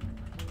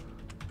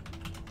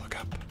 Look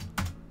up.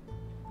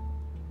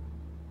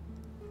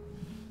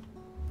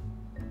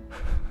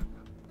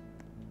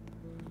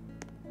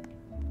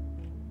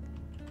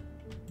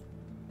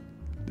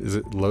 Is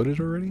it loaded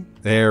already?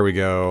 There we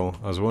go.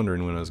 I was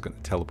wondering when it was going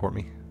to teleport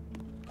me.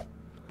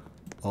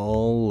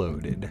 All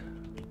loaded.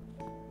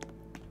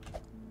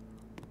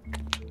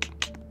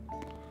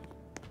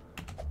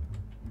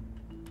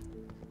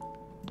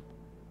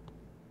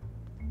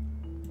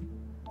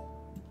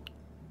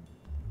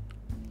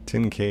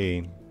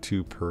 $10K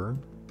 2 per.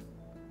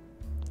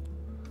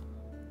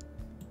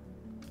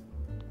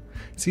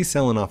 Is he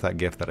selling off that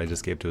gift that I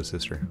just gave to his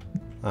sister?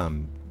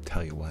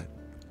 Tell you what.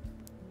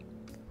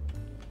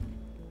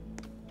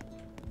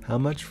 How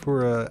much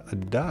for a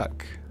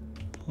duck?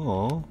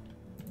 Aw.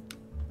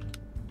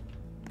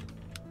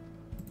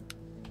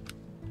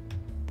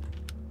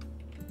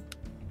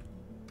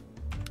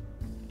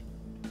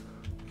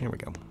 Here we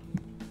go.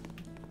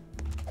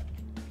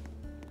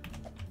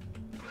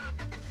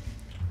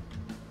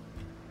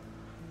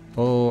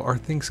 Oh, our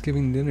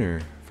Thanksgiving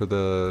dinner for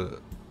the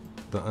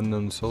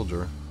unknown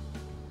soldier.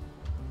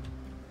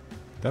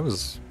 That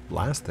was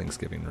last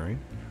Thanksgiving, right?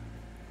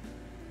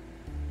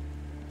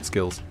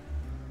 Skills.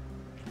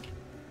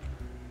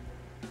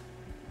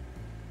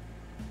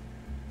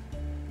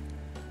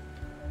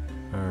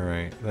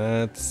 Alright,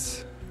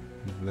 that's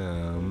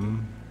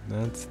them.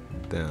 That's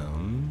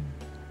them.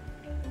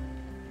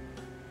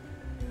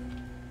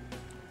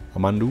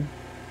 Amandu.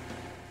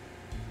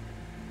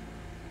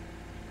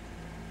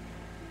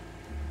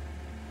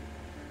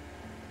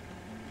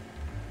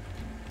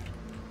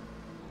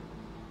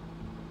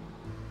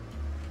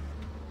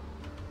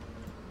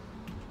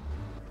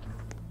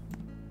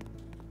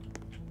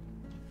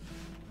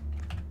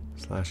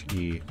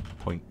 /E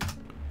point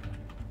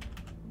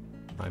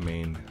my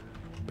main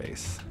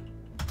base.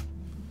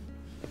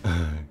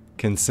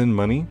 Can send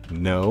money?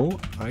 No,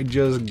 I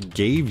just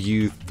gave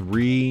you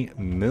 3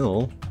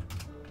 mil.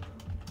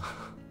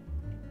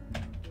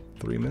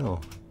 3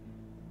 mil.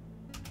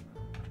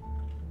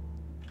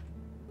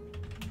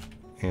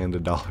 And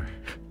 $1.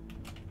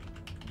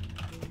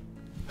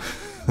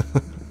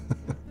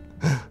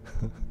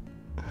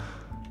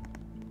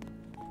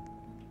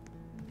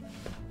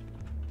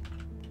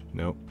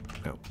 Nope,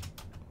 nope.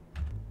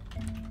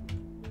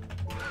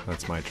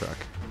 That's my truck.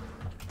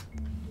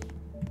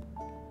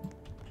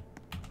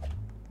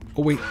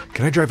 Oh wait,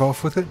 can I drive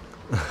off with it?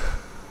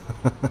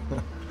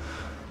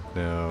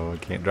 No, I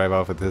can't drive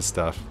off with this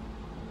stuff.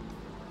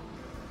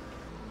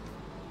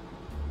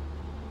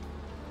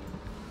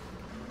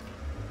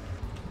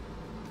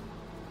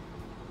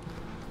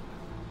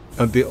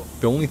 The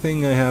only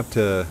thing I have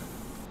to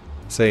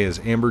say is,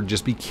 Amber,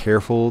 just be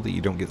careful that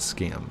you don't get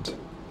scammed.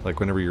 Like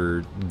whenever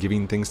you're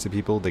giving things to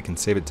people, they can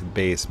save it to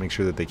base. Make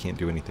sure that they can't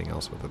do anything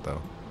else with it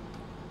though.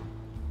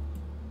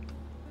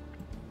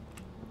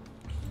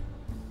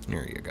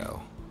 There you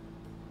go.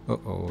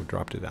 Uh-oh,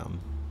 dropped it down.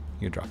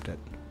 You dropped it.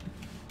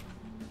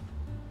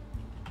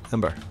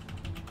 Amber.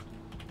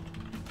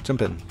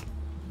 Jump in.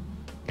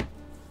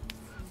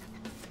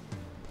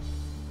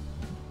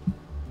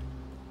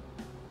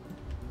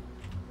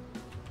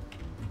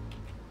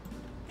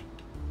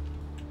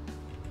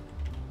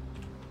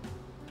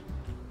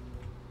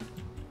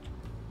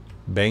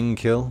 Bang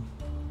kill.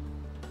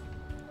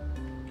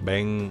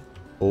 Bang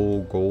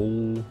oh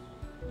goal.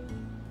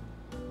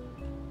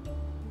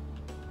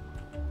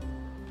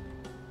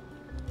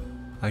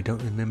 I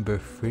don't remember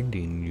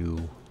friending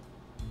you.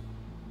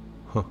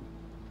 Huh.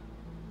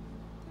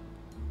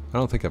 I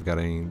don't think I've got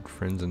any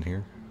friends in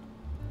here.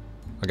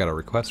 I got a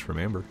request from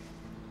Amber.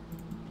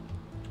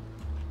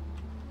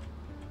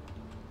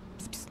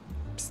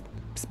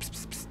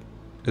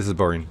 This is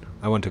boring.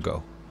 I want to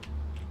go.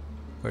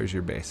 Where's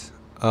your base?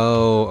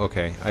 Oh,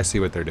 okay. I see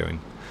what they're doing.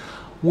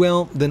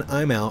 Well, then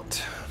I'm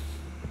out.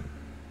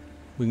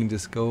 We can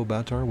just go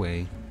about our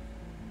way.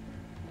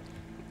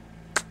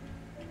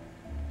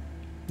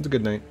 It's a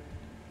good night.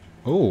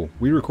 Oh,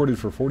 we recorded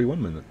for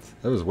 41 minutes.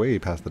 That was way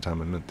past the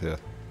time I meant to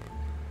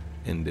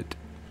end it.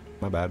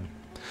 My bad.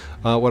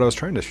 What I was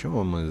trying to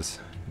show him was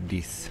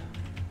this.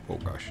 Oh,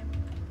 gosh.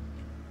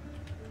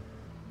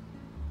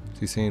 Is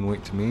he saying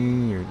wait to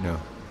me or no?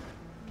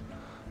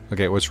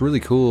 Okay, what's really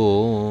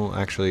cool,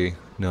 actually,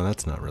 no,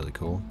 that's not really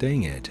cool.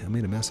 Dang it, I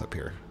made a mess up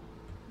here.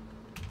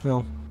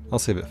 Well, I'll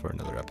save it for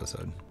another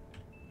episode.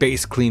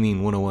 Base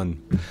Cleaning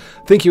 101.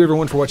 Thank you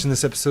everyone for watching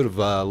this episode of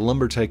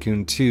Lumber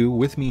Tycoon 2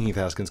 with me, Heath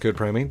Haskins, Code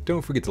Primate.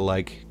 Don't forget to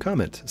like,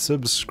 comment,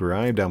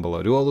 subscribe down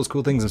below. Do all those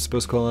cool things I'm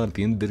supposed to call out at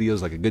the end of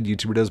videos like a good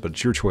YouTuber does, but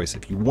it's your choice.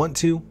 If you want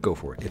to, go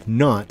for it. If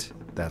not,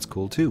 that's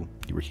cool too.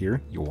 You were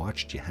here, you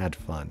watched, you had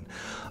fun.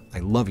 I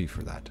love you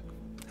for that.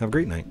 Have a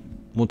great night.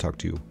 We'll talk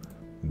to you,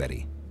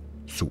 Betty.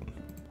 Soon.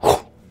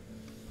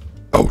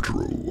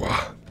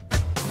 Outro.